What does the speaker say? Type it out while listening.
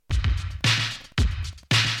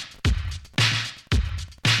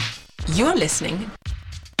You're listening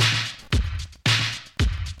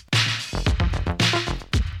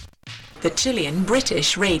the Chilean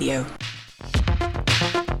British Radio.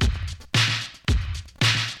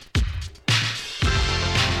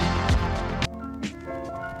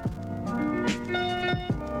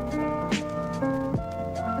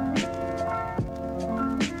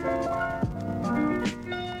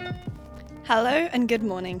 Hello and good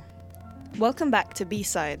morning. Welcome back to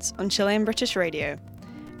B-Sides on Chilean British Radio,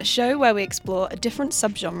 a show where we explore a different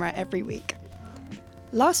subgenre every week.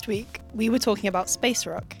 Last week, we were talking about space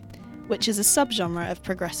rock, which is a subgenre of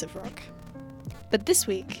progressive rock. But this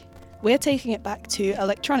week, we're taking it back to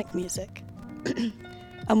electronic music,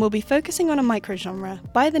 and we'll be focusing on a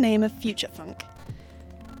microgenre by the name of future funk.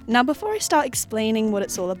 Now, before I start explaining what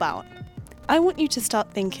it's all about, I want you to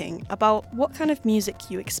start thinking about what kind of music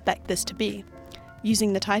you expect this to be,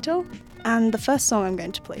 using the title and the first song I'm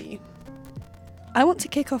going to play you. I want to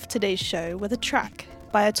kick off today's show with a track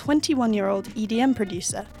by a 21-year-old EDM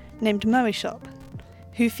producer named Moe Shop,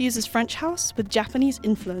 who fuses French house with Japanese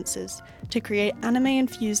influences to create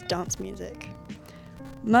anime-infused dance music.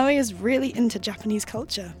 Moe is really into Japanese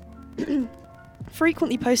culture,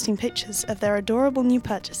 frequently posting pictures of their adorable new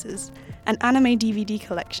purchases and anime DVD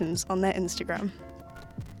collections on their Instagram.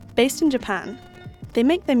 Based in Japan, they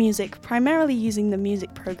make their music primarily using the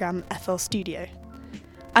music program FL Studio.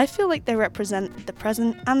 I feel like they represent the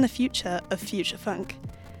present and the future of future funk,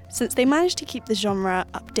 since they managed to keep the genre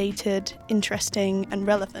updated, interesting, and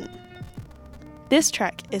relevant. This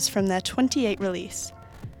track is from their 28 release,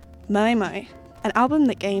 Moe Moe, an album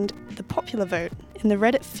that gained the popular vote in the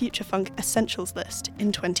Reddit Future Funk Essentials list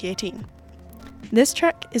in 2018. This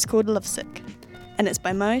track is called Lovesick, and it's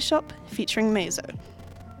by Moe Shop featuring Meizo.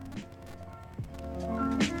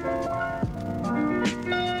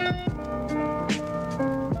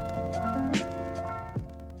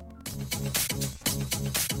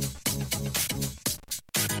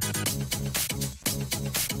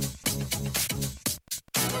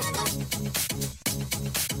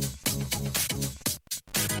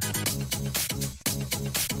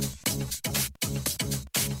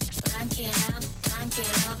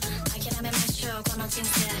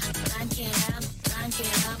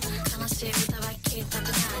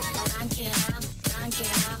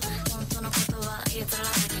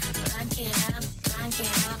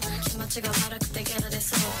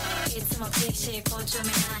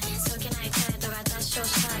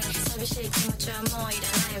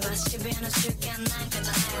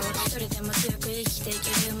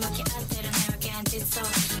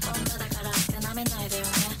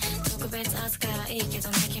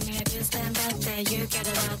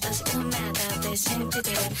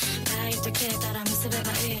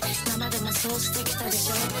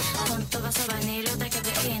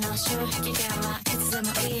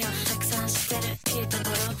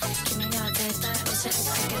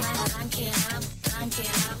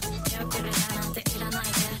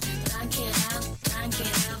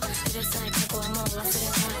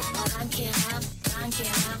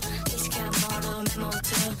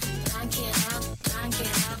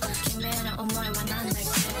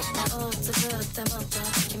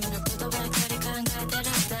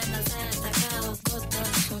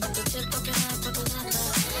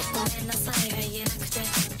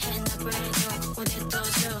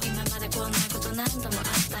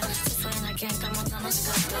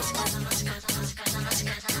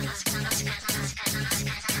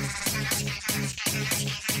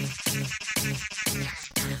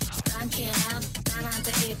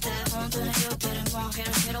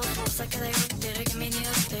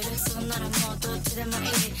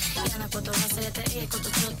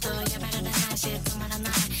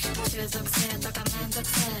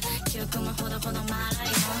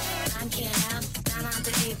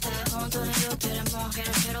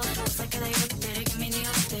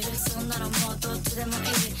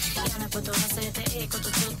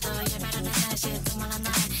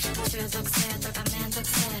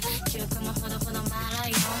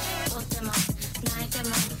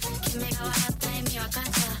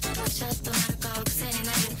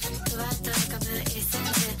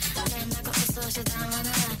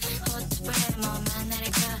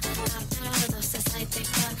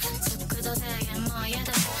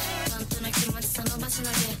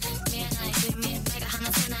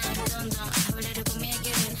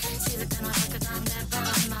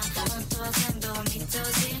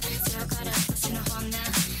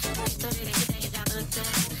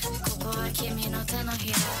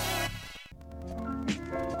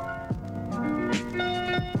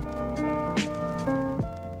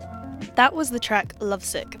 That was the track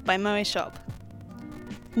Lovesick by Moe Shop.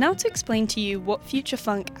 Now to explain to you what future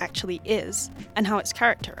funk actually is and how it's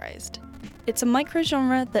characterized. It's a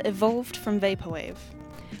microgenre that evolved from vaporwave.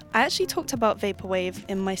 I actually talked about vaporwave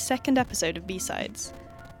in my second episode of B-Sides,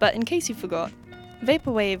 but in case you forgot,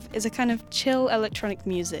 vaporwave is a kind of chill electronic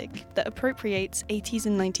music that appropriates 80s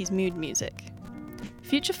and 90s mood music.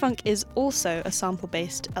 Future funk is also a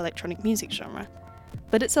sample-based electronic music genre,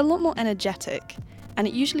 but it's a lot more energetic, and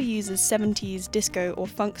it usually uses 70s disco or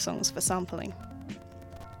funk songs for sampling.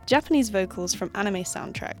 Japanese vocals from anime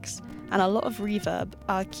soundtracks and a lot of reverb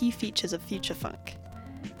are key features of future funk,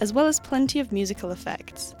 as well as plenty of musical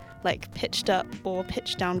effects, like pitched up or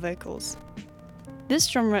pitched down vocals. This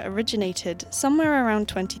genre originated somewhere around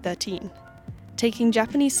 2013, taking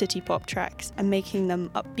Japanese city pop tracks and making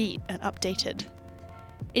them upbeat and updated.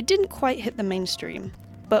 It didn't quite hit the mainstream,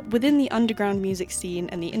 but within the underground music scene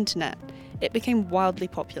and the internet, it became wildly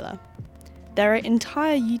popular. There are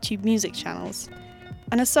entire YouTube music channels,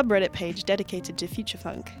 and a subreddit page dedicated to future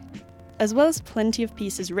funk, as well as plenty of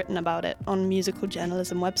pieces written about it on musical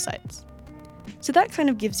journalism websites. So that kind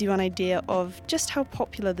of gives you an idea of just how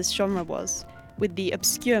popular this genre was with the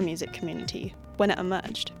obscure music community when it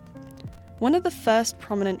emerged. One of the first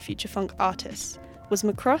prominent future funk artists was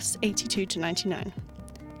Macross 82-99.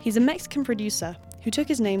 He's a Mexican producer who took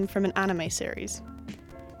his name from an anime series.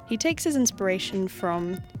 He takes his inspiration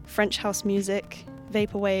from French house music,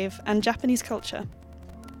 vaporwave, and Japanese culture.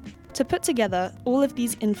 To put together all of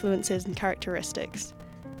these influences and characteristics,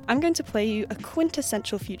 I'm going to play you a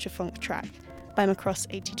quintessential future funk track by Macross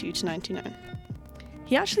 82-99.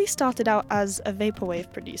 He actually started out as a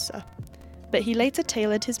vaporwave producer, but he later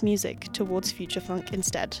tailored his music towards future funk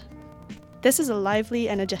instead. This is a lively,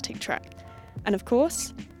 energetic track, and of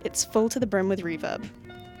course, it's full to the brim with reverb.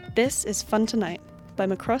 This is Fun Tonight by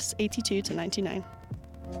Macross 82-99.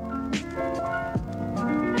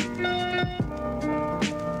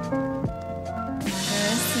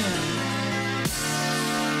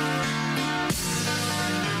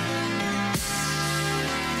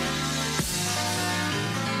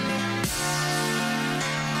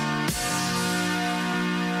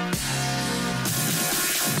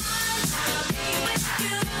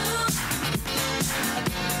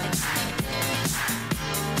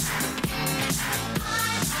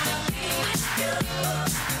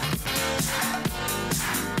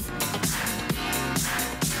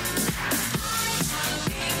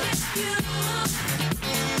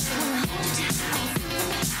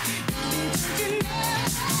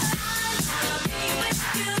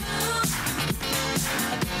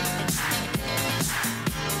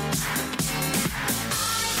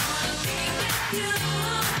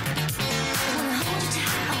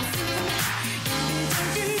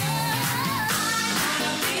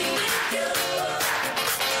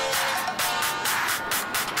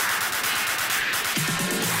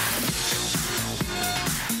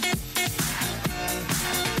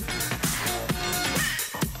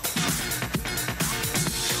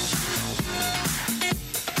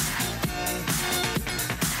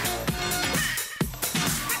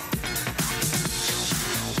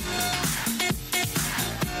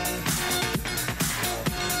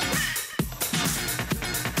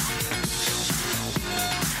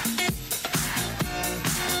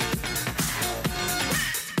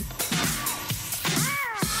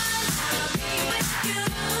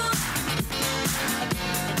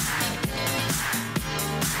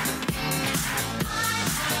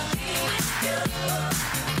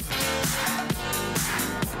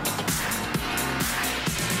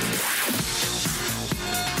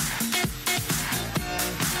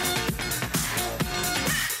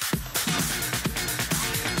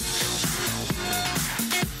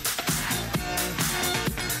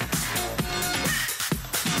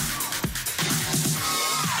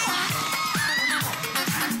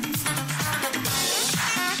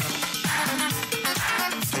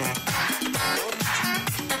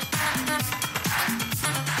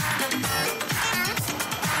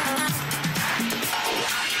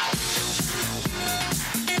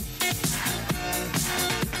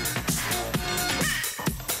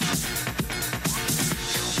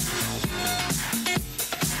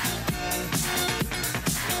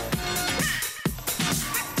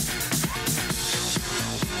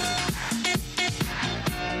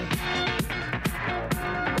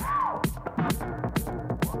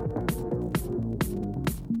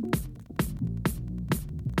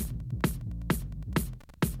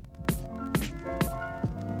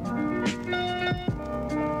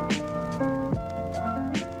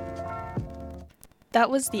 That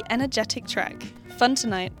was the energetic track, Fun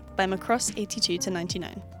Tonight by Macross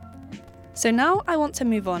 82-99. So now I want to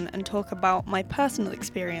move on and talk about my personal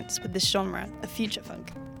experience with this genre of future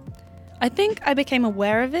funk. I think I became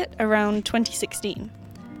aware of it around 2016,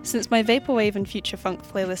 since my Vaporwave and Future Funk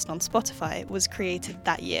playlist on Spotify was created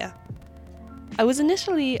that year. I was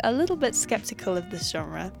initially a little bit skeptical of this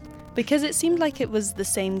genre, because it seemed like it was the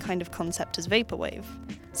same kind of concept as Vaporwave,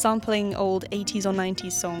 sampling old 80s or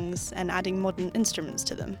 90s songs and adding modern instruments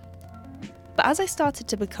to them. But as I started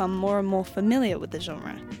to become more and more familiar with the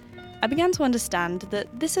genre, I began to understand that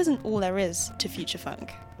this isn't all there is to future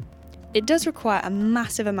funk. It does require a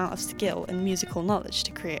massive amount of skill and musical knowledge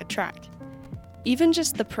to create a track. Even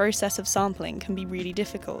just the process of sampling can be really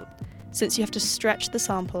difficult, since you have to stretch the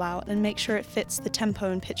sample out and make sure it fits the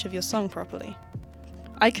tempo and pitch of your song properly.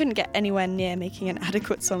 I couldn't get anywhere near making an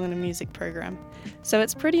adequate song on a music program, so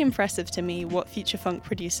it's pretty impressive to me what future funk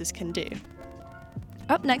producers can do.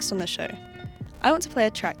 Up next on the show, I want to play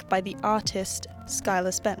a track by the artist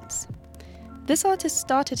Skylar Spence. This artist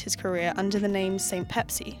started his career under the name Saint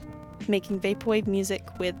Pepsi, making vaporwave music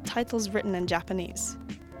with titles written in Japanese.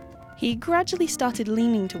 He gradually started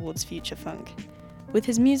leaning towards future funk, with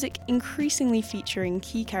his music increasingly featuring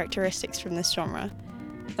key characteristics from this genre,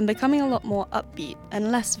 and becoming a lot more upbeat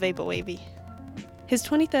and less vaporwavy. His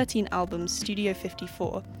 2013 album Studio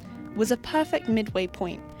 54 was a perfect midway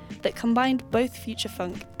point that combined both future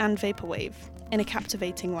funk and vaporwave in a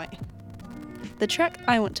captivating way. The track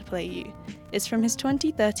I want to play you is from his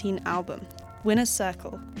 2013 album, Winner's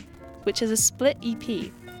Circle, which is a split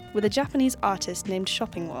EP with a Japanese artist named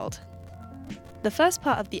Shopping World. The first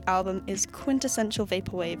part of the album is quintessential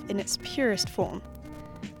vaporwave in its purest form,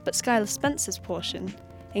 but Skylar Spence's portion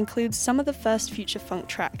includes some of the first future funk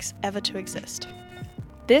tracks ever to exist.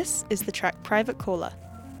 This is the track Private Caller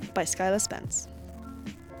by Skylar Spence.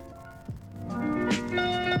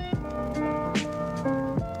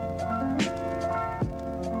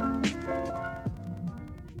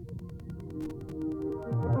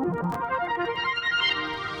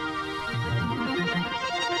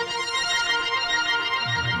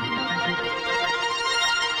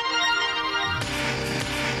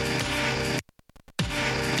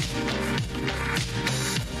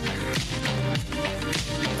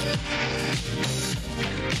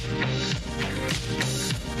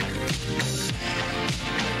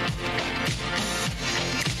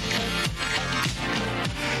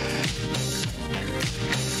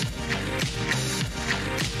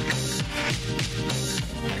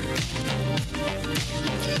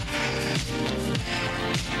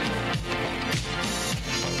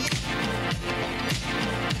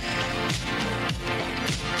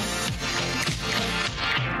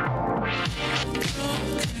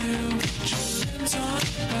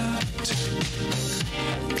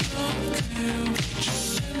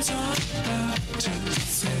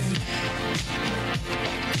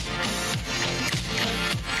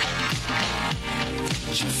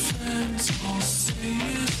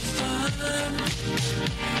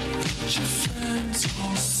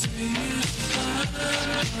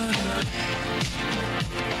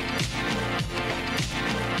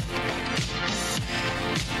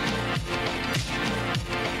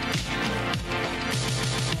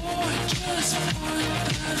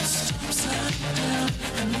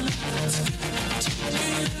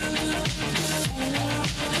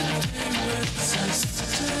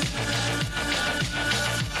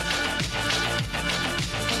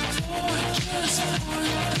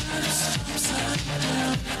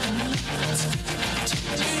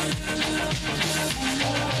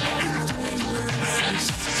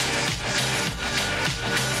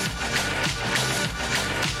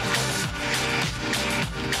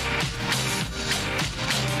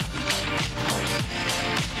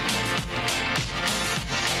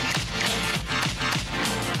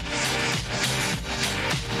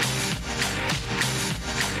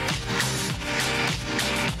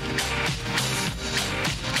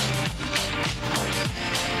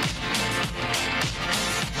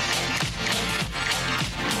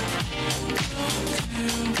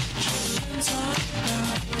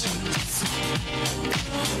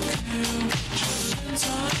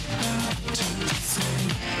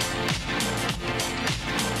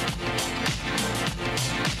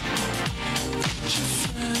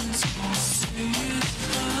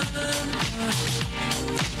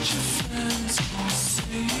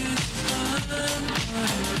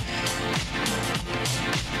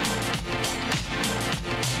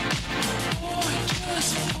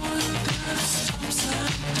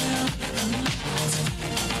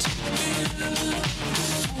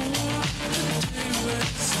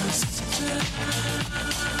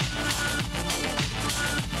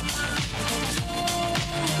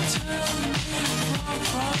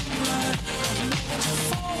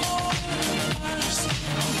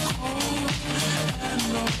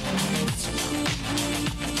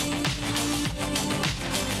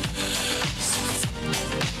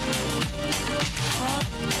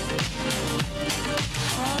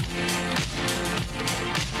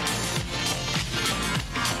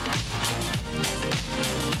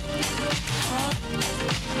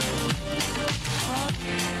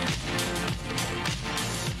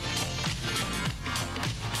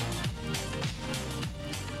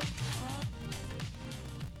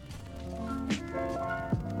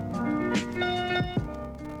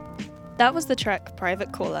 That was the track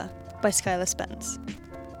Private Caller by Skylar Spence.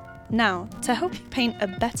 Now, to help you paint a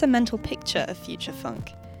better mental picture of future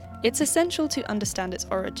funk, it's essential to understand its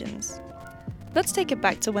origins. Let's take it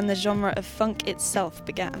back to when the genre of funk itself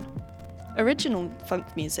began. Original funk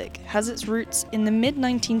music has its roots in the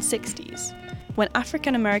mid-1960s, when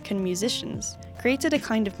African American musicians created a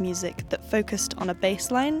kind of music that focused on a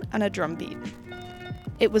bass line and a drum beat.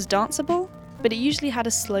 It was danceable, but it usually had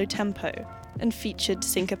a slow tempo and featured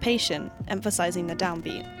syncopation, emphasizing the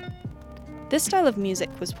downbeat. This style of music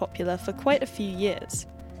was popular for quite a few years,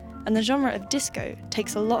 and the genre of disco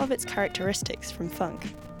takes a lot of its characteristics from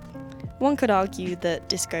funk. One could argue that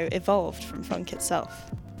disco evolved from funk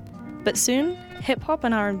itself. But soon, hip-hop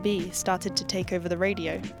and R&B started to take over the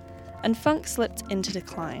radio, and funk slipped into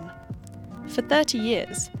decline. For 30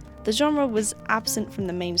 years, the genre was absent from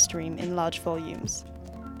the mainstream in large volumes,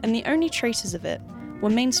 and the only traces of it were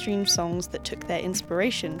mainstream songs that took their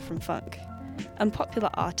inspiration from funk, and popular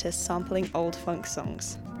artists sampling old funk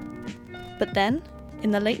songs. But then, in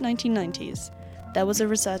the late 1990s, there was a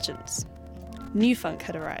resurgence. New funk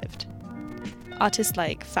had arrived. Artists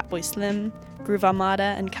like Fatboy Slim, Groove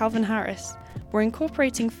Armada, and Calvin Harris were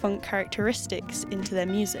incorporating funk characteristics into their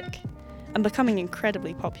music and becoming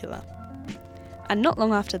incredibly popular. And not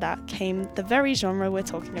long after that came the very genre we're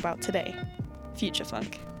talking about today, future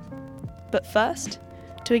funk. But first,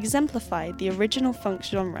 to exemplify the original funk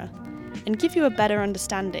genre and give you a better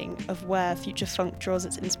understanding of where future funk draws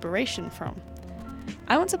its inspiration from,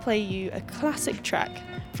 I want to play you a classic track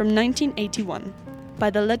from 1981 by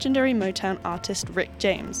the legendary Motown artist Rick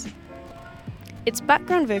James. Its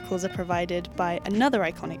background vocals are provided by another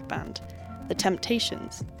iconic band, The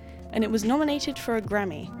Temptations, and it was nominated for a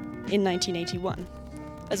Grammy in 1981,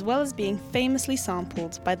 as well as being famously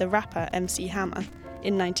sampled by the rapper MC Hammer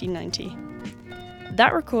in 1990.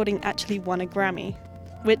 That recording actually won a Grammy,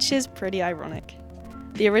 which is pretty ironic.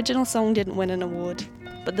 The original song didn't win an award,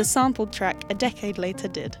 but the sampled track a decade later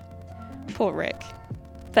did. Poor Rick.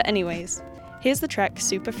 But anyways, here's the track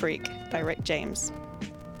Super Freak by Rick James.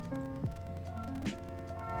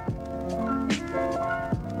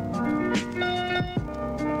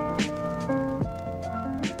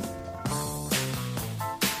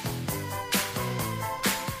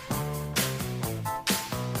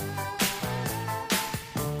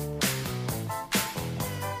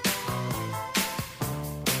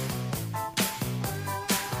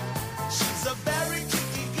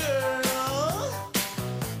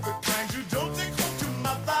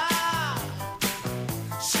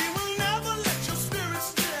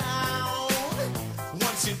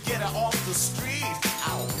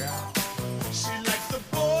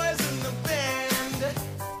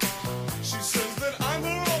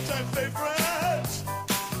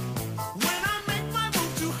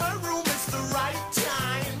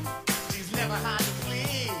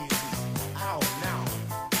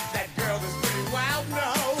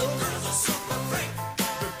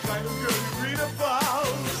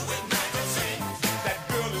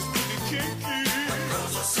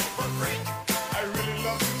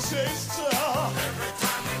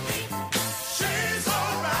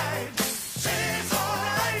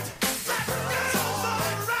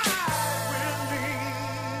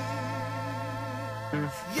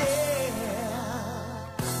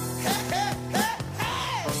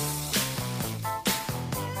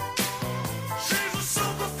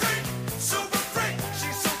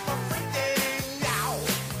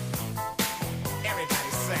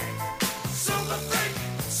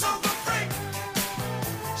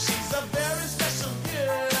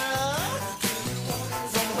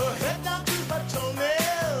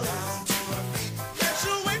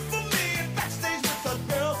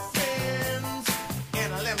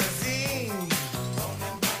 Lemon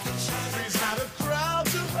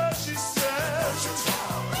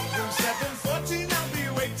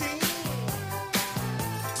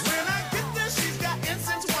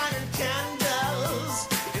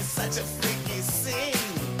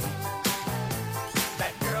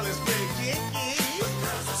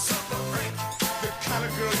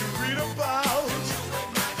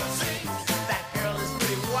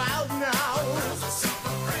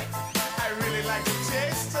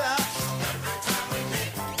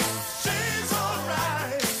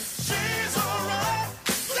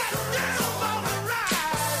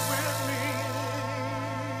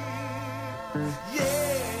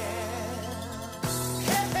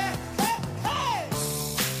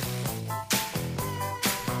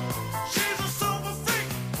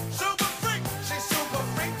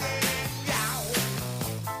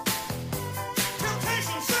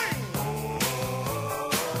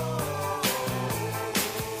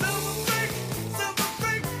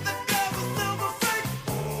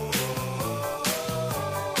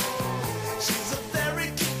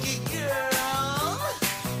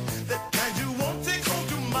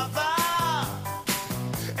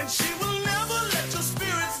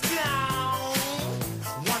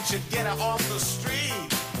get her off the street.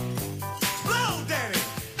 Blow, Danny!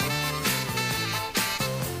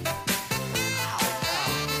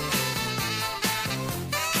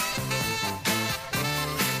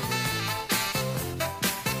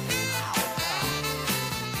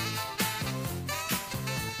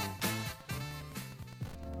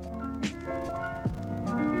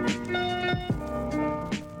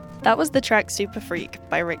 That was the track Super Freak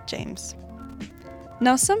by Rick James.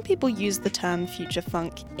 Now, some people use the term future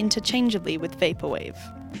funk interchangeably with vaporwave,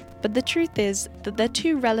 but the truth is that they're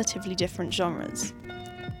two relatively different genres.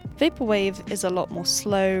 Vaporwave is a lot more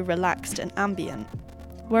slow, relaxed, and ambient,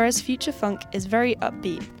 whereas future funk is very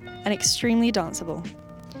upbeat and extremely danceable.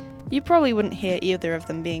 You probably wouldn't hear either of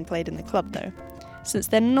them being played in the club though, since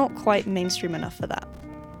they're not quite mainstream enough for that.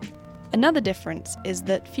 Another difference is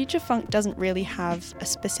that future funk doesn't really have a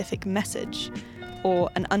specific message or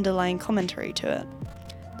an underlying commentary to it,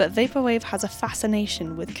 but vaporwave has a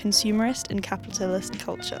fascination with consumerist and capitalist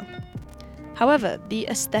culture. However, the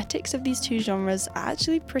aesthetics of these two genres are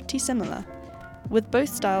actually pretty similar, with both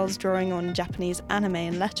styles drawing on Japanese anime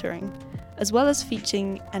and lettering, as well as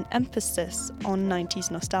featuring an emphasis on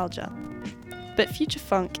 90s nostalgia. But future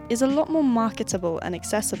funk is a lot more marketable and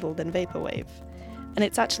accessible than vaporwave, and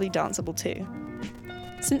it's actually danceable too.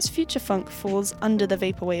 Since future funk falls under the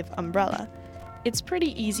vaporwave umbrella, it's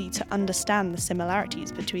pretty easy to understand the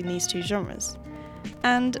similarities between these two genres,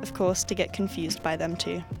 and of course to get confused by them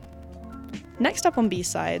too. Next up on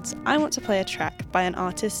B-Sides, I want to play a track by an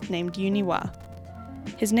artist named Uniwa.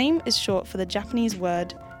 His name is short for the Japanese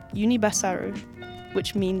word Unibasaru,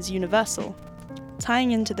 which means universal,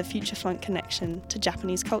 tying into the future funk connection to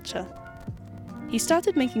Japanese culture. He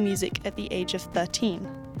started making music at the age of 13,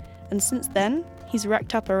 and since then, he's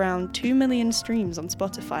racked up around 2 million streams on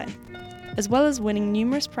Spotify, as well as winning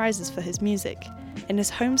numerous prizes for his music in his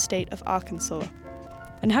home state of Arkansas,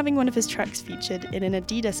 and having one of his tracks featured in an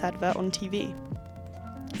Adidas advert on TV.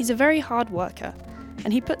 He's a very hard worker,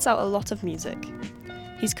 and he puts out a lot of music.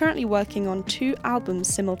 He's currently working on 2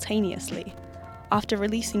 albums simultaneously, after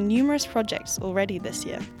releasing numerous projects already this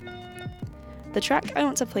year. The track I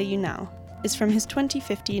want to play you now is from his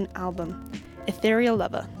 2015 album, Ethereal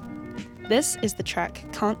Lover. This is the track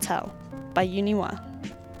Can't Tell by Uniwa.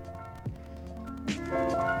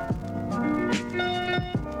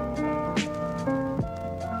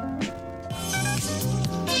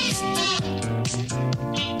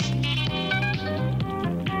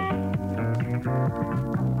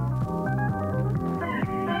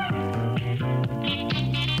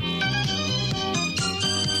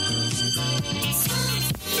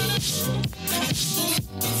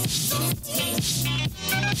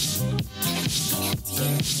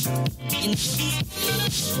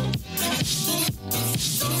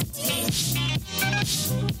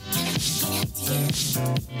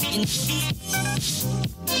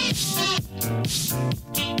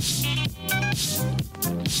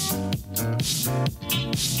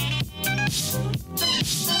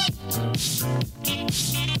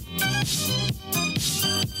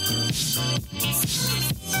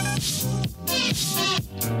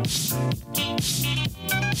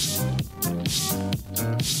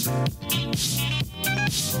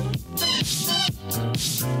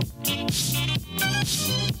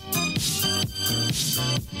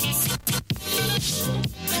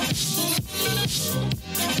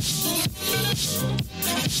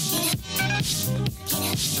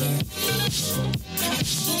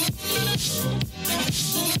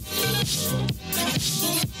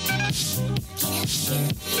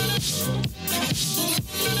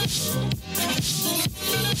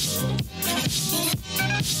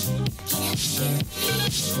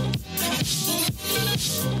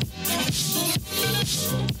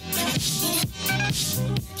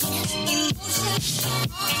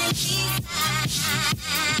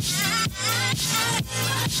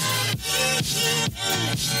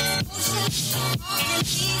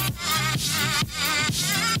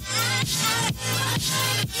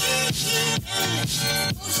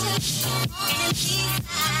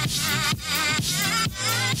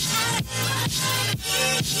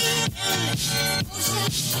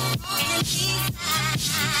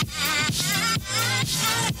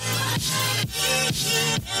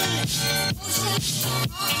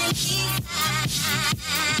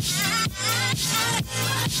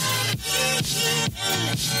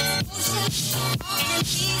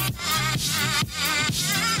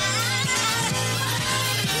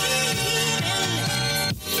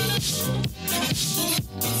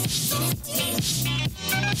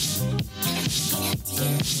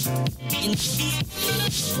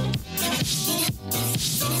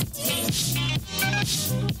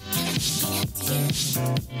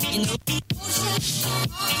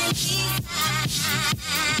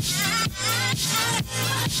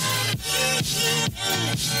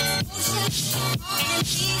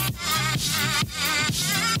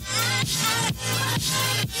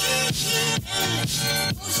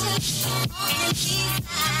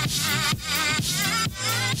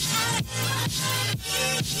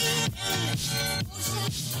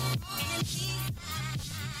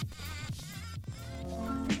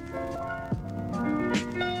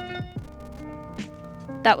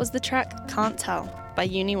 That was the track Can't Tell by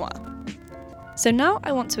Uniwa. So now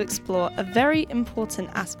I want to explore a very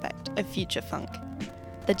important aspect of future funk,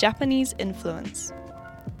 the Japanese influence.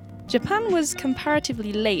 Japan was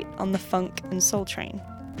comparatively late on the funk and soul train.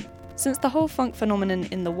 Since the whole funk phenomenon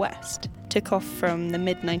in the West took off from the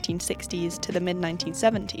mid-1960s to the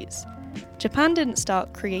mid-1970s, Japan didn't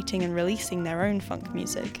start creating and releasing their own funk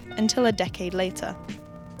music until a decade later.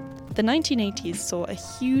 The 1980s saw a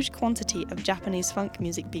huge quantity of Japanese funk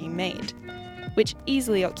music being made, which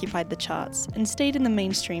easily occupied the charts and stayed in the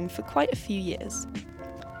mainstream for quite a few years.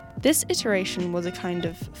 This iteration was a kind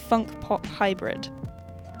of funk-pop hybrid,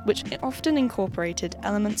 which often incorporated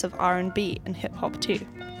elements of R&B and hip-hop too.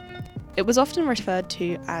 It was often referred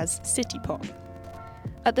to as city pop.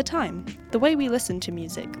 At the time, the way we listened to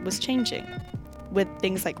music was changing, with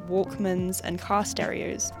things like Walkmans and car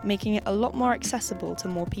stereos making it a lot more accessible to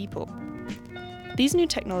more people. These new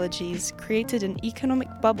technologies created an economic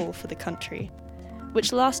bubble for the country,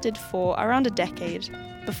 which lasted for around a decade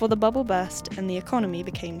before the bubble burst and the economy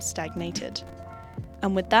became stagnated.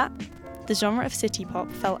 And with that, the genre of city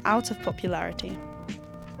pop fell out of popularity.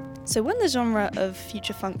 So when the genre of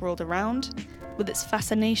future funk rolled around, with its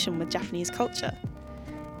fascination with Japanese culture,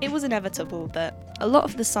 it was inevitable that a lot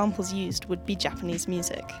of the samples used would be Japanese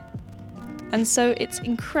music. And so it's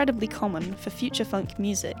incredibly common for future funk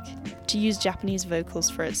music to use Japanese vocals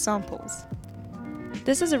for its samples.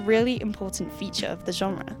 This is a really important feature of the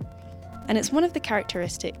genre, and it's one of the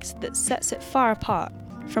characteristics that sets it far apart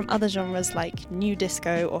from other genres like new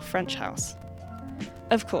disco or French house.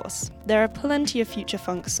 Of course, there are plenty of future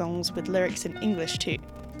funk songs with lyrics in English too,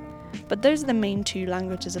 but those are the main two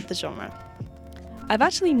languages of the genre. I've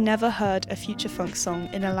actually never heard a future funk song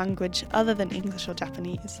in a language other than English or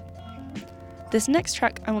Japanese. This next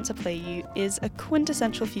track I want to play you is a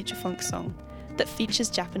quintessential future funk song that features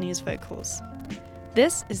Japanese vocals.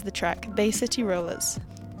 This is the track Bay City Rollers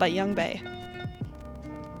by Young Bay.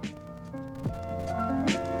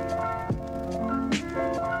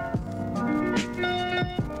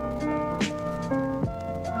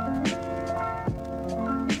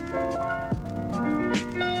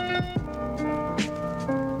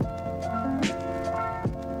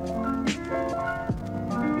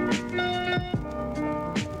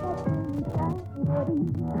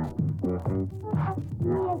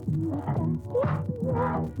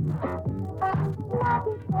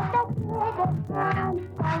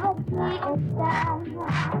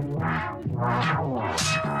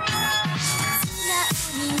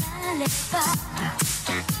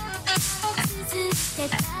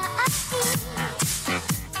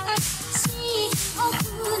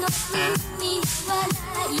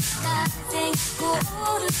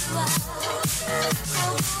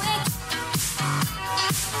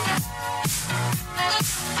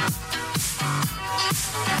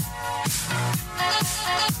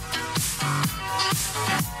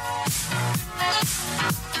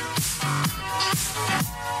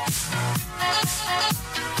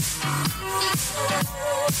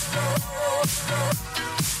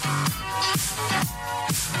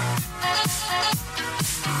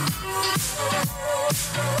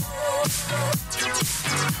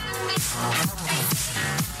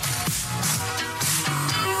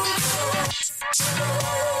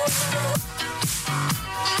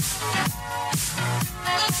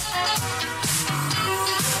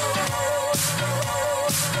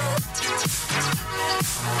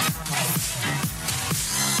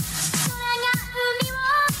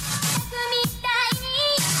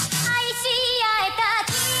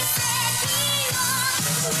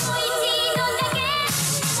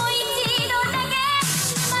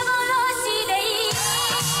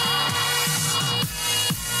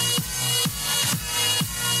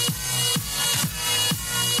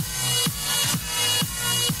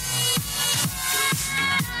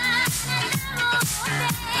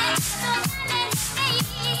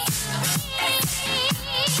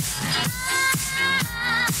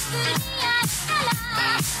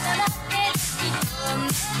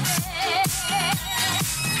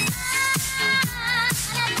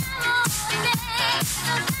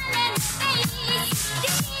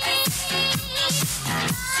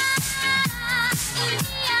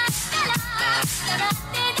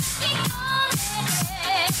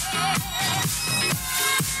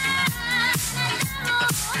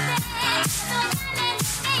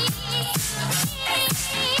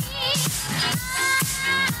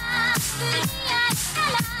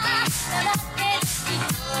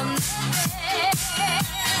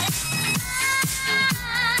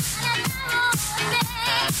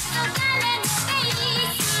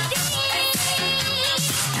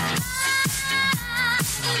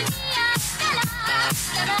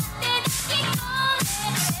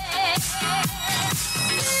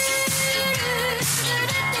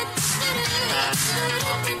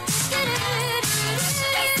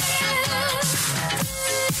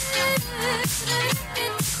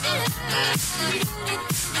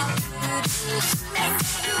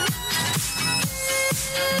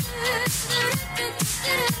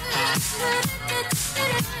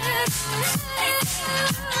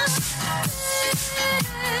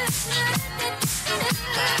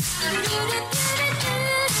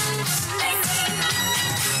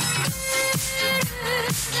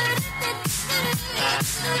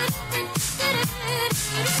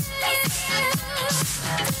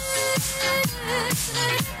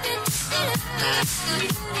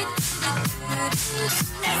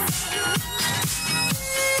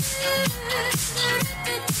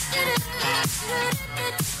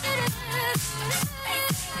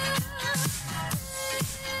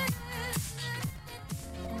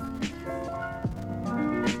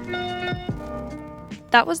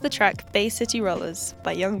 That was the track Bay City Rollers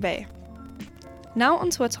by Young Bay. Now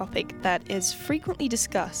onto a topic that is frequently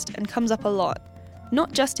discussed and comes up a lot,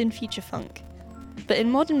 not just in future funk, but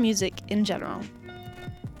in modern music in general.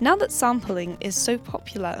 Now that sampling is so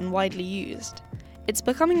popular and widely used, it's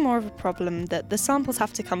becoming more of a problem that the samples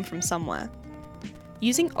have to come from somewhere.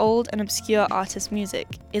 Using old and obscure artist music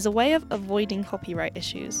is a way of avoiding copyright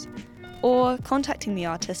issues, or contacting the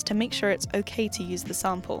artist to make sure it's okay to use the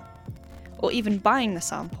sample, or even buying the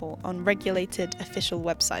sample on regulated official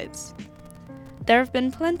websites. There have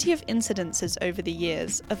been plenty of incidences over the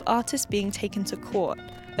years of artists being taken to court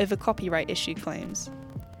over copyright issue claims.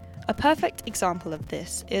 A perfect example of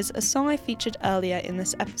this is a song I featured earlier in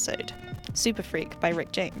this episode, Super Freak by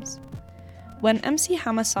Rick James. When MC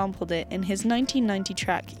Hammer sampled it in his 1990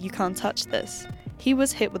 track You Can't Touch This, he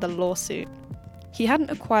was hit with a lawsuit. He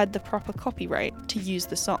hadn't acquired the proper copyright to use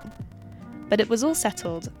the song, but it was all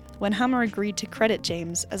settled when Hammer agreed to credit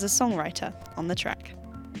James as a songwriter on the track.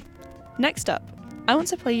 Next up, I want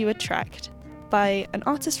to play you a track by an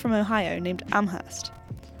artist from Ohio named Amherst.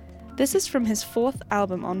 This is from his 4th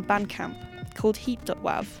album on Bandcamp, called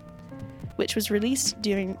Heat.wav, which was released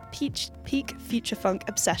during peak future funk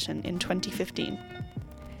obsession in 2015.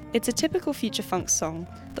 It's a typical future funk song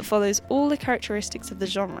that follows all the characteristics of the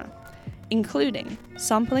genre, including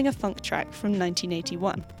sampling a funk track from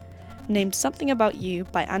 1981, named Something About You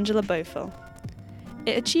by Angela Bofill.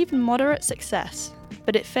 It achieved moderate success,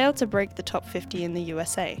 but it failed to break the top 50 in the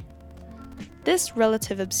USA. This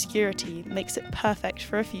relative obscurity makes it perfect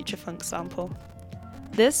for a future funk sample.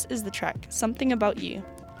 This is the track Something About You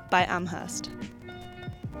by Amherst.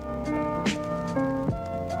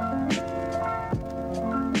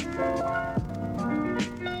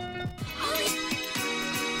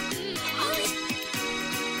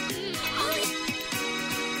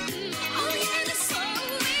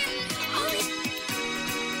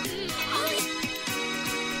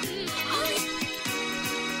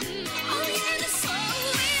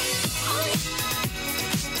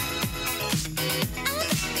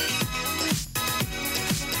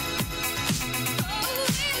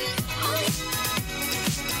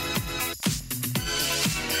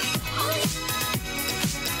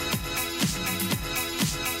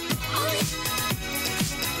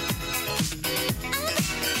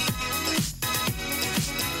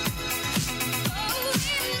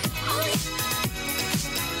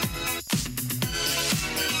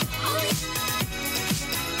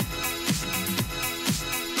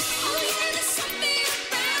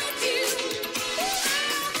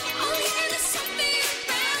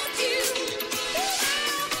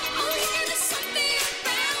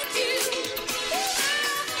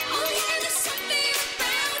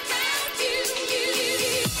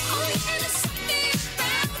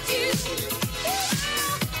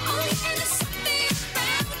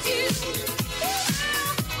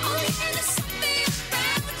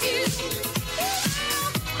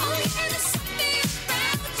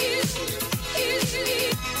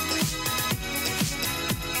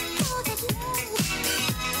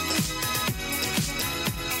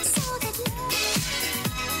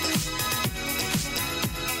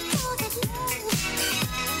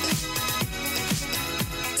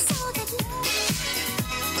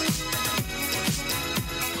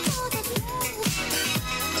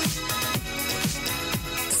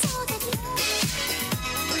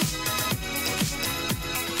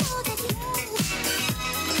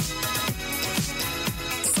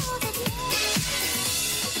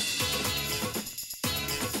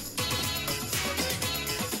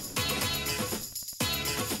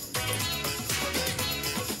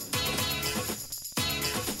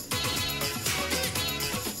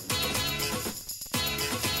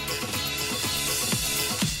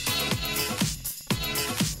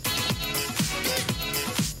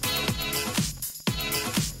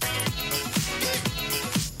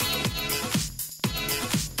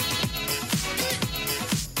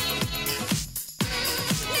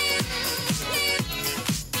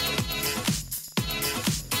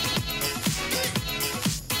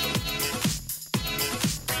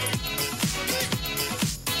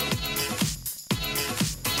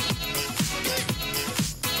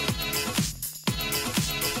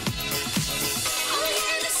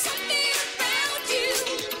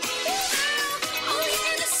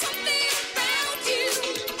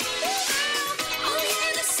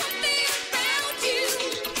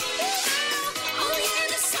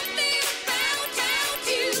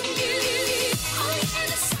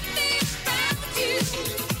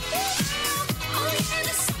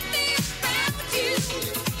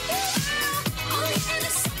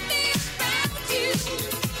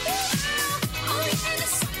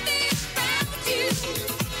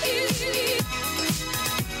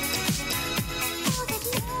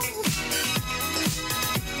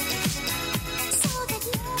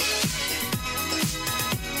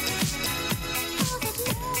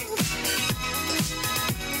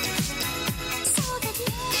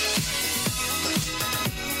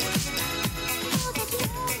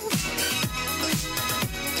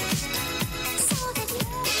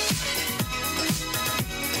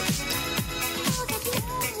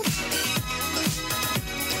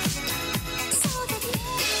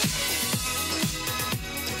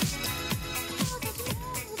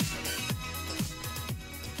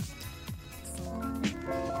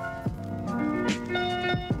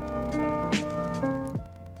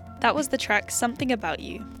 That was the track Something About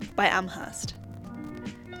You by Amherst.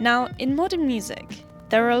 Now, in modern music,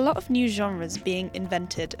 there are a lot of new genres being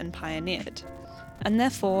invented and pioneered, and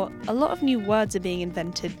therefore, a lot of new words are being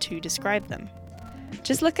invented to describe them.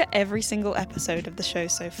 Just look at every single episode of the show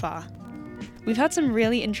so far. We've had some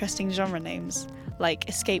really interesting genre names, like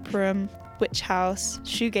escape room, witch house,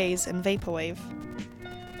 shoegaze, and vaporwave.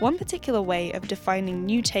 One particular way of defining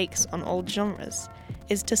new takes on old genres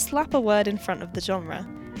is to slap a word in front of the genre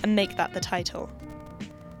and make that the title.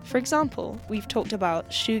 For example, we've talked about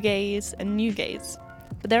shoegaze and newgaze,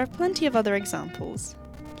 but there are plenty of other examples,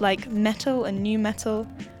 like metal and new metal,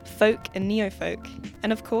 folk and neo-folk,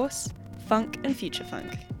 and of course, funk and future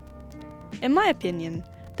funk. In my opinion,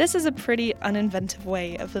 this is a pretty uninventive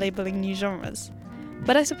way of labeling new genres,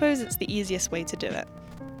 but I suppose it's the easiest way to do it.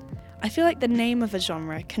 I feel like the name of a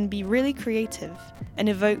genre can be really creative and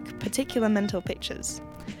evoke particular mental pictures,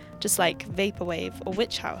 just like vaporwave or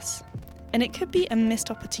witch house, and it could be a missed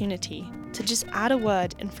opportunity to just add a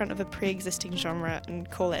word in front of a pre-existing genre and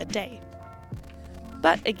call it a day.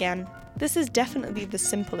 But again, this is definitely the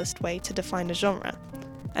simplest way to define a genre,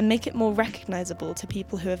 and make it more recognizable to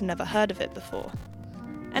people who have never heard of it before.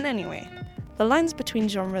 And anyway, the lines between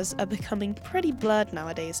genres are becoming pretty blurred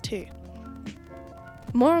nowadays too.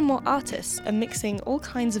 More and more artists are mixing all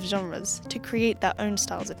kinds of genres to create their own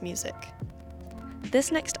styles of music.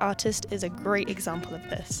 This next artist is a great example of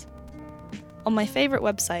this. On my favourite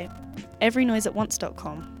website,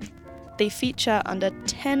 everynoiseatonce.com, they feature under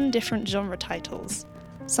 10 different genre titles,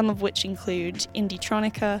 some of which include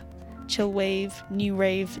indie-tronica, chillwave, new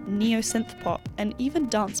rave, neo-synth pop, and even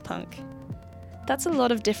dance punk. That's a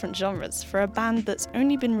lot of different genres for a band that's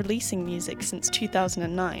only been releasing music since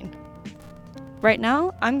 2009. Right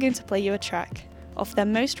now, I'm going to play you a track off their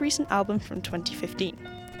most recent album from 2015,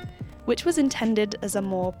 which was intended as a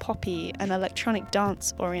more poppy and electronic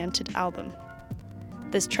dance-oriented album.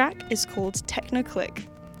 This track is called Techno Click,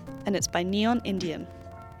 and it's by Neon Indian.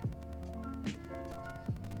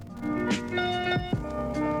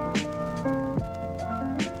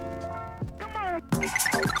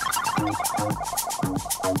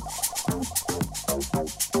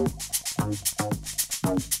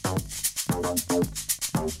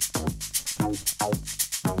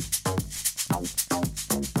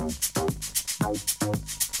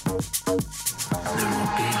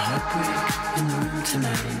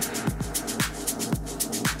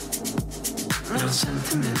 No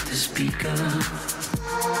sentiment to speak of,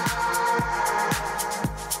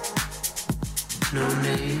 no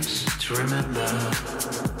names to remember,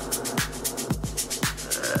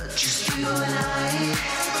 just you and I.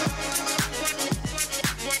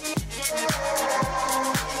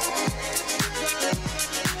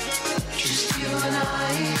 Just you and I.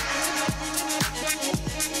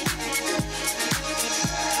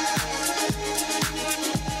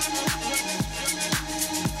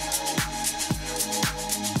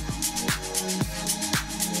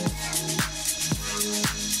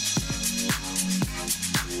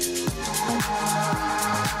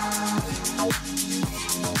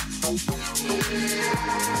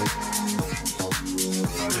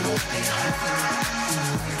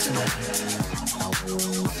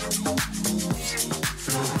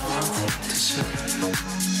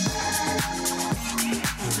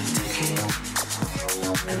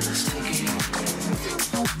 Never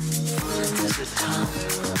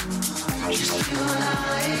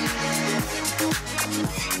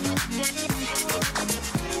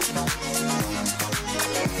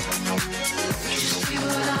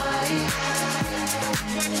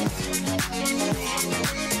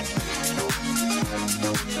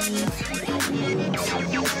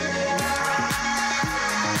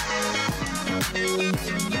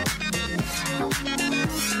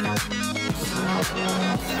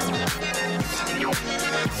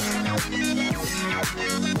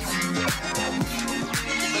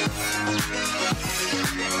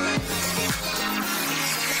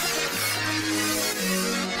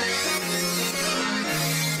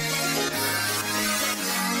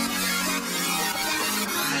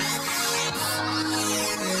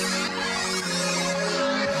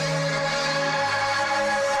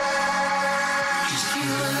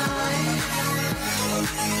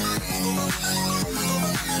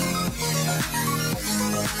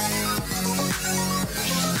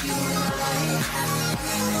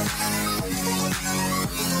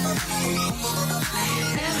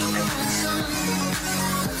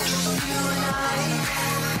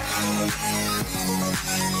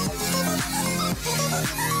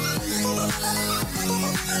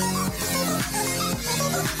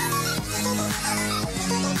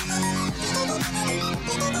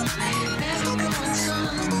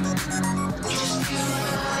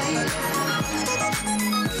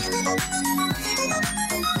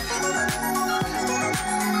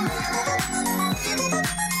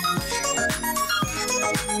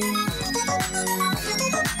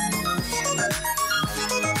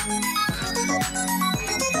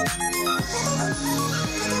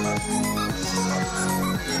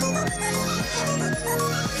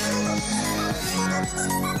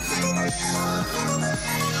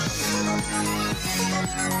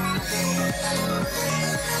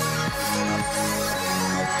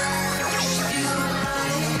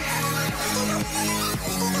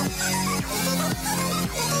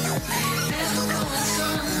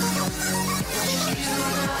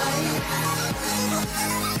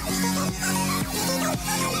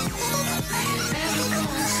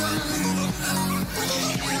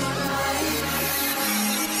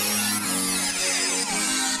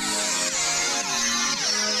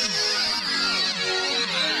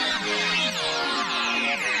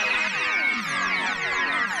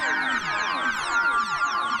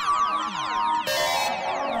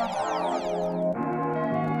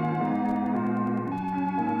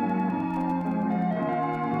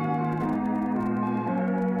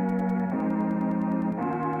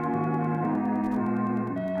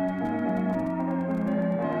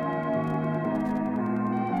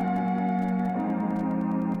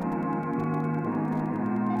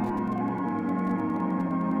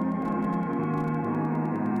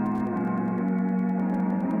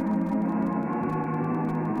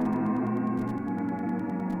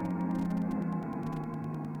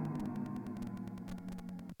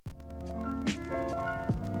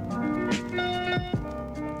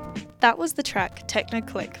That was the track Techno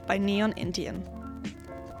Click by Neon Indian.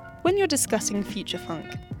 When you're discussing future funk,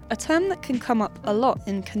 a term that can come up a lot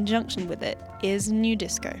in conjunction with it is nu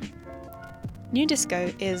disco. Nu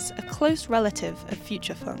disco is a close relative of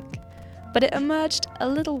future funk, but it emerged a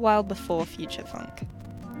little while before future funk.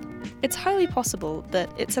 It's highly possible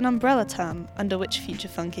that it's an umbrella term under which future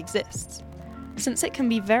funk exists, since it can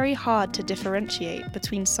be very hard to differentiate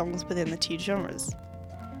between songs within the two genres.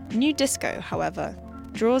 Nu disco, however,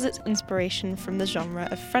 draws its inspiration from the genre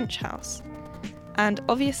of French house, and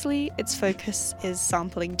obviously its focus is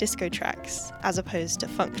sampling disco tracks as opposed to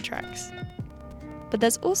funk tracks. But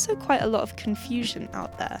there's also quite a lot of confusion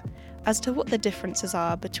out there as to what the differences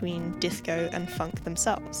are between disco and funk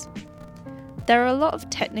themselves. There are a lot of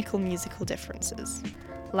technical musical differences,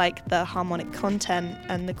 like the harmonic content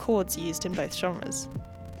and the chords used in both genres.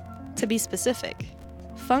 To be specific,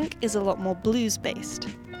 funk is a lot more blues-based,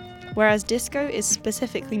 whereas disco is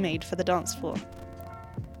specifically made for the dance floor.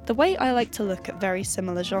 The way I like to look at very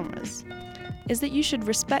similar genres is that you should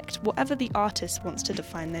respect whatever the artist wants to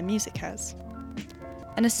define their music as.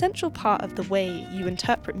 An essential part of the way you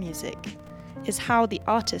interpret music is how the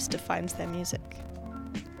artist defines their music.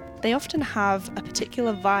 They often have a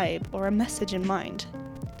particular vibe or a message in mind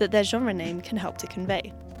that their genre name can help to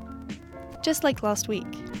convey. Just like last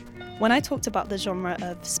week, when I talked about the genre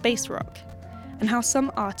of space rock and how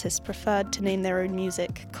some artists preferred to name their own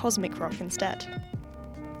music cosmic rock instead.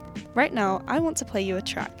 Right now, I want to play you a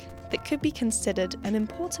track that could be considered an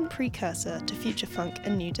important precursor to future funk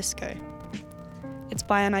and nu disco. It's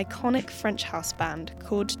by an iconic French house band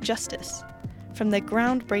called Justice, from their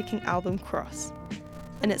groundbreaking album Cross,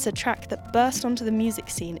 and it's a track that burst onto the music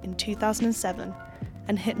scene in 2007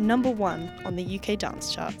 and hit #1 on the UK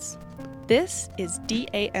dance charts. This is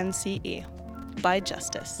DANCE by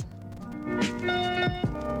Justice.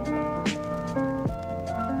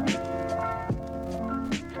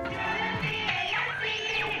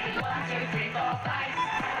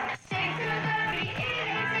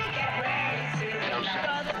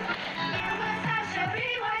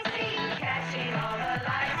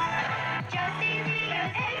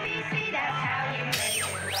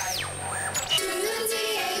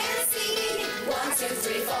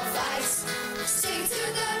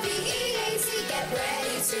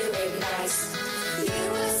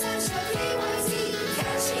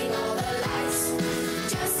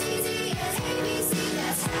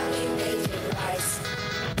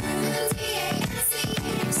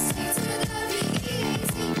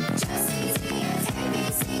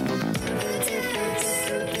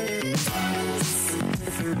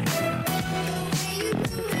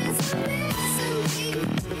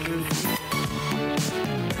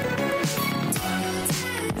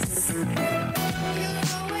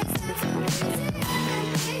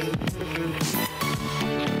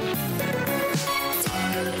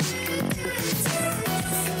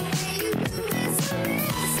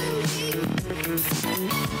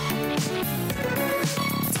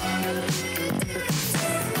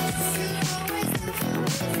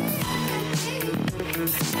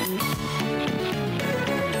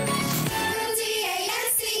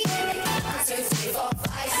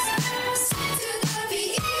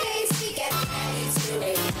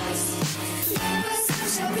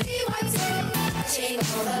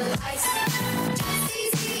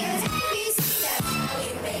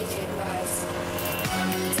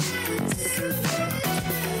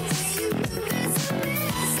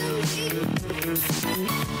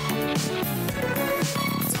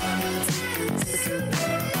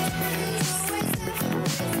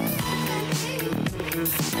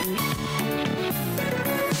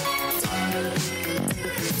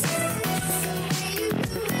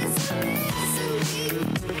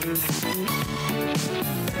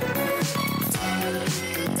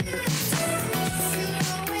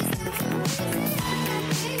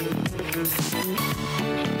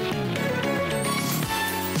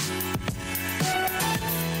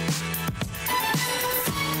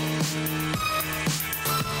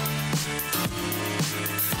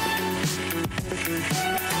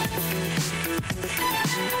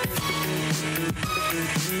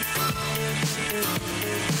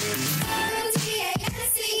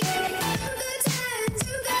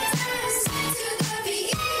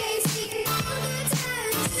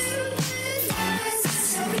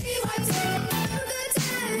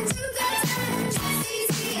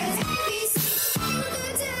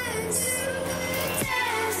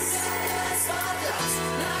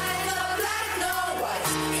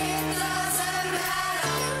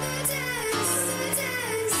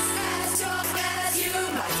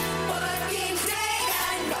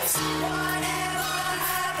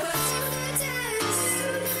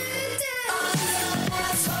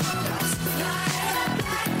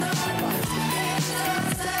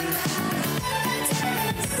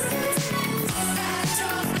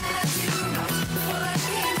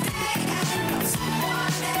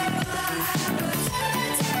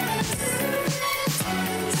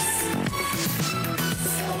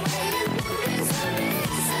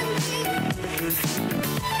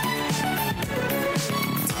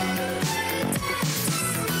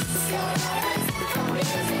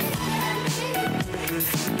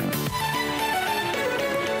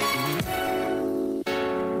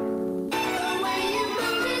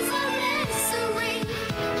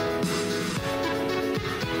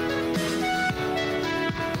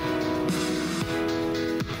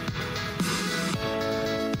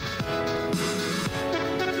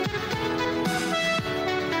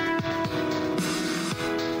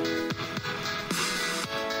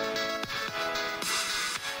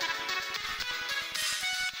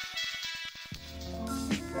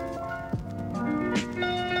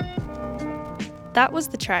 That was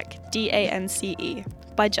the track DANCE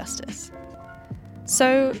by Justice.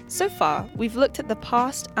 So far, we've looked at the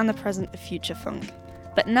past and the present of future funk,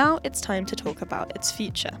 but now it's time to talk about its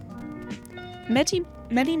future.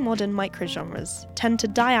 Many modern microgenres tend to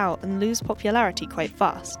die out and lose popularity quite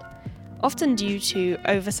fast, often due to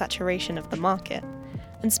oversaturation of the market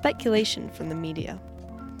and speculation from the media.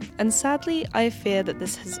 And sadly, I fear that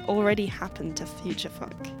this has already happened to future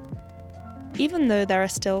funk. Even though there are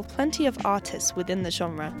still plenty of artists within the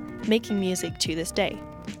genre making music to this day,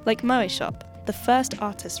 like Moe Shop, the first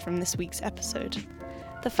artist from this week's episode,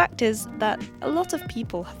 the fact is that a lot of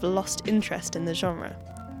people have lost interest in the genre.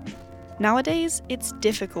 Nowadays, it's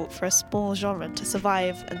difficult for a small genre to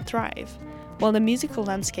survive and thrive, while the musical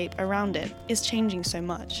landscape around it is changing so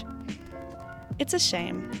much. It's a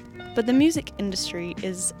shame, but the music industry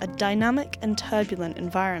is a dynamic and turbulent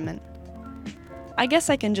environment. I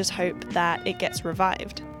guess I can just hope that it gets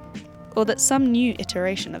revived, or that some new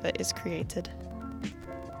iteration of it is created.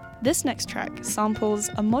 This next track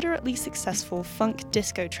samples a moderately successful funk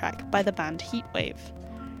disco track by the band Heatwave,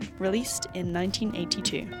 released in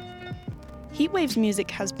 1982. Heatwave's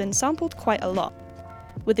music has been sampled quite a lot,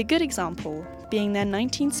 with a good example being their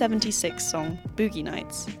 1976 song Boogie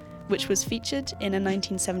Nights, which was featured in a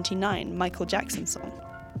 1979 Michael Jackson song.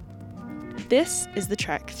 This is the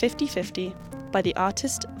track 50/50 by the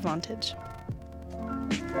artist Vantage.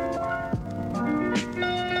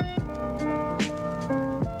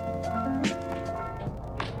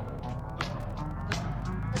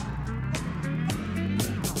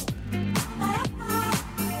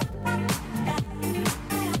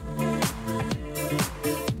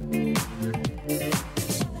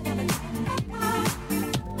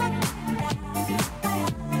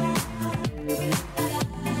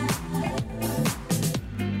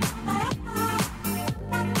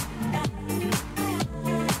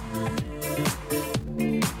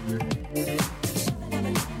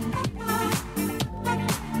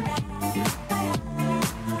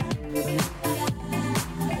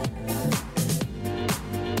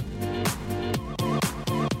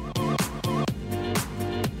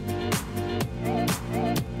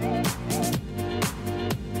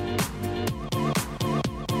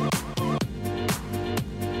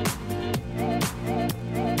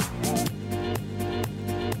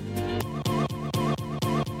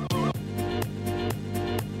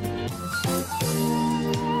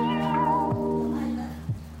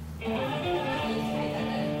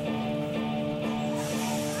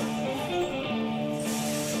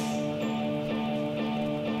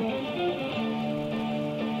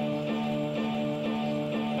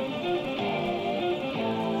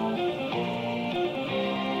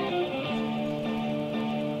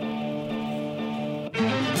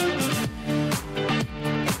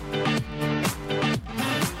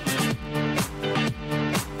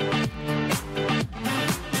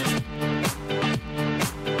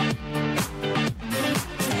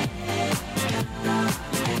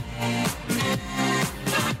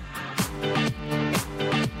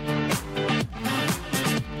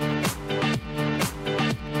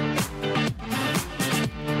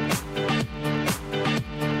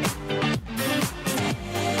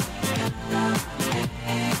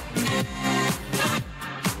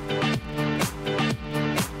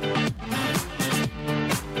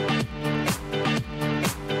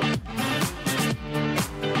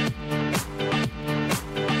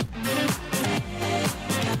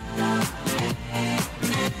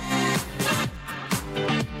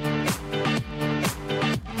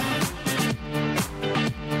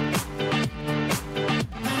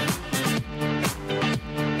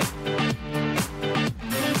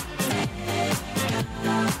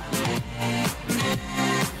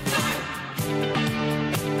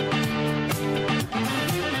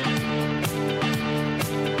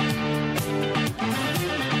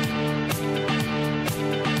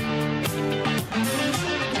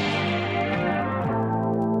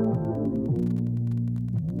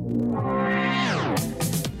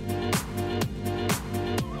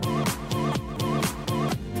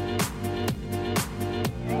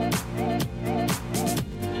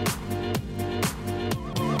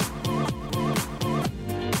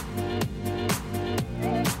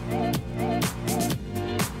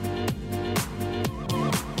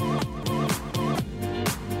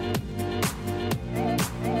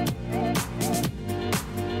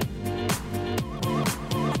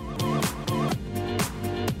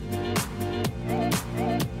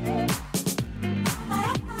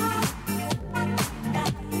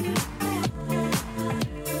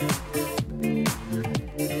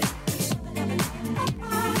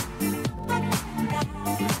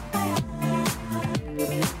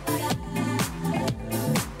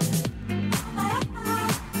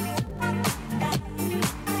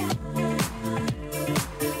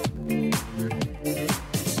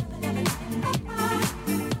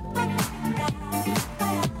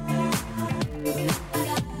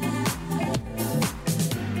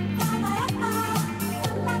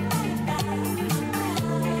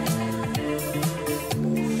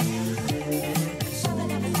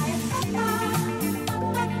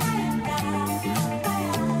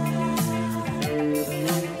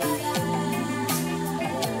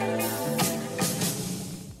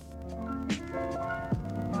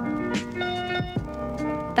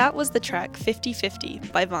 That was the track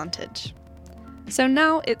 50/50 by Vantage. So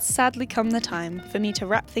now it's sadly come the time for me to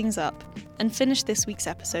wrap things up and finish this week's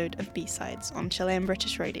episode of B-Sides on Chilean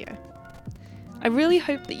British Radio. I really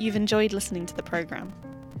hope that you've enjoyed listening to the programme,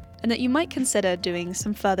 and that you might consider doing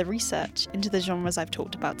some further research into the genres I've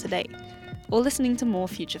talked about today, or listening to more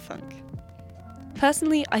future funk.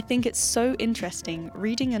 Personally, I think it's so interesting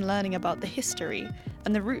reading and learning about the history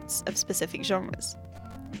and the roots of specific genres,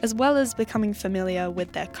 as well as becoming familiar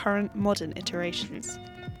with their current modern iterations.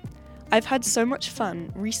 I've had so much fun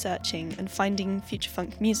researching and finding future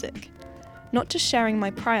funk music, not just sharing my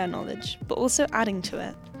prior knowledge, but also adding to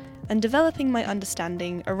it, and developing my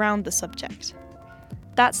understanding around the subject.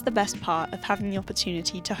 That's the best part of having the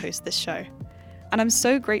opportunity to host this show, and I'm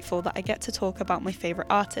so grateful that I get to talk about my favourite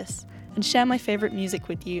artists and share my favourite music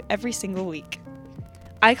with you every single week.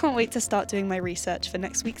 I can't wait to start doing my research for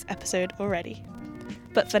next week's episode already.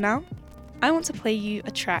 But for now, I want to play you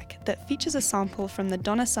a track that features a sample from the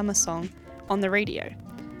Donna Summer song On the Radio,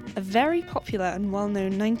 a very popular and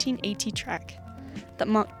well-known 1980 track that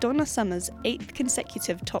marked Donna Summer's 8th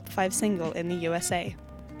consecutive top 5 single in the USA.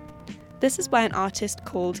 This is by an artist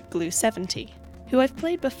called Glue 70, who I've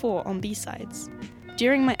played before on B-Sides,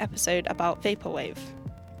 during my episode about Vaporwave.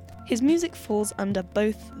 His music falls under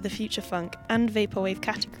both the future funk and Vaporwave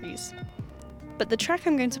categories, but the track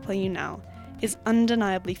I'm going to play you now is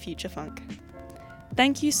undeniably future funk.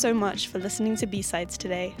 Thank you so much for listening to B-Sides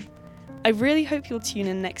today. I really hope you'll tune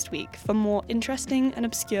in next week for more interesting and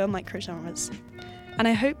obscure microgenres, and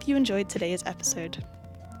I hope you enjoyed today's episode.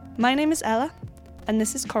 My name is Ella, and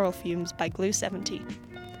this is Coral Fumes by Glue 70.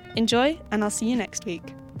 Enjoy, and I'll see you next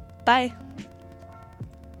week. Bye!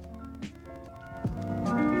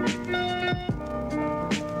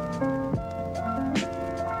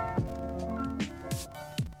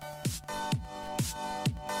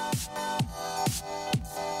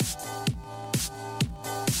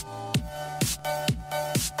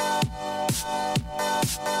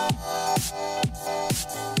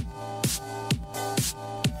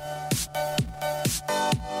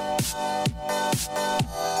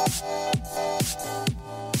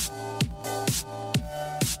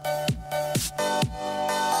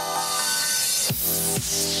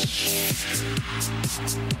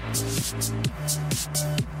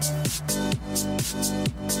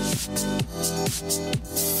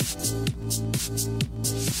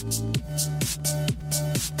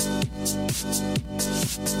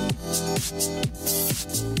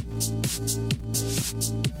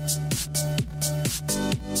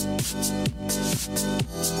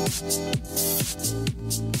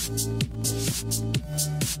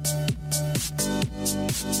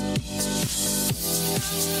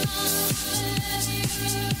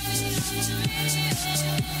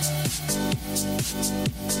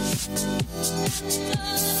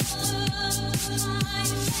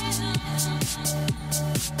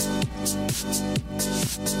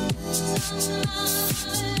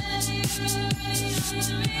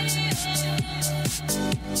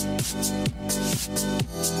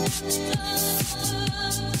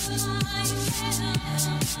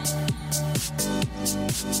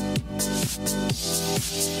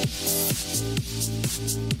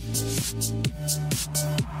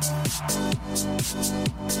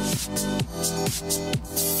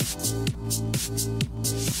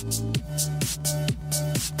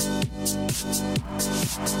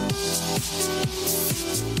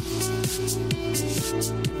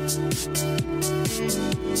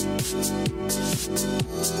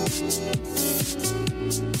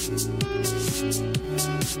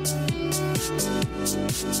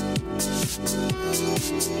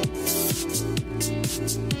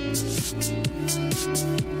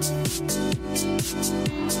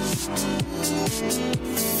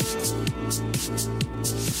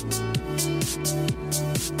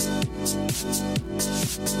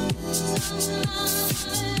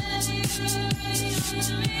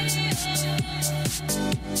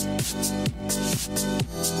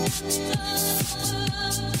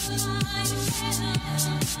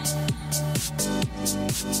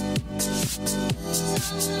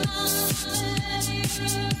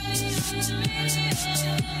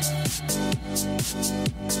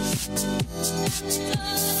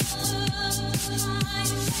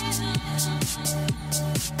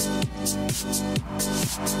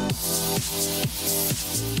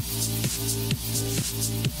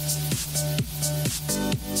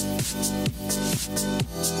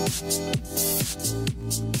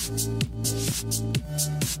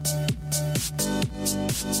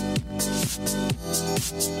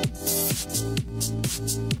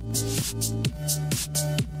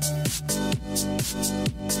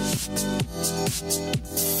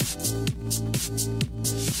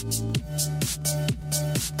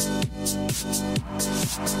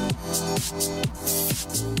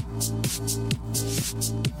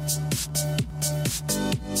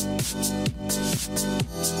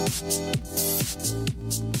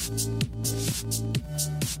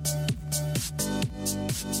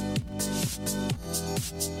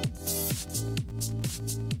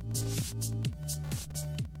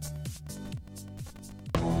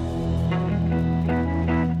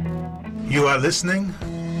 You are listening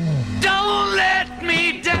Don't let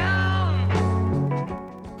me down.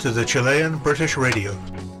 to the Chilean British Radio.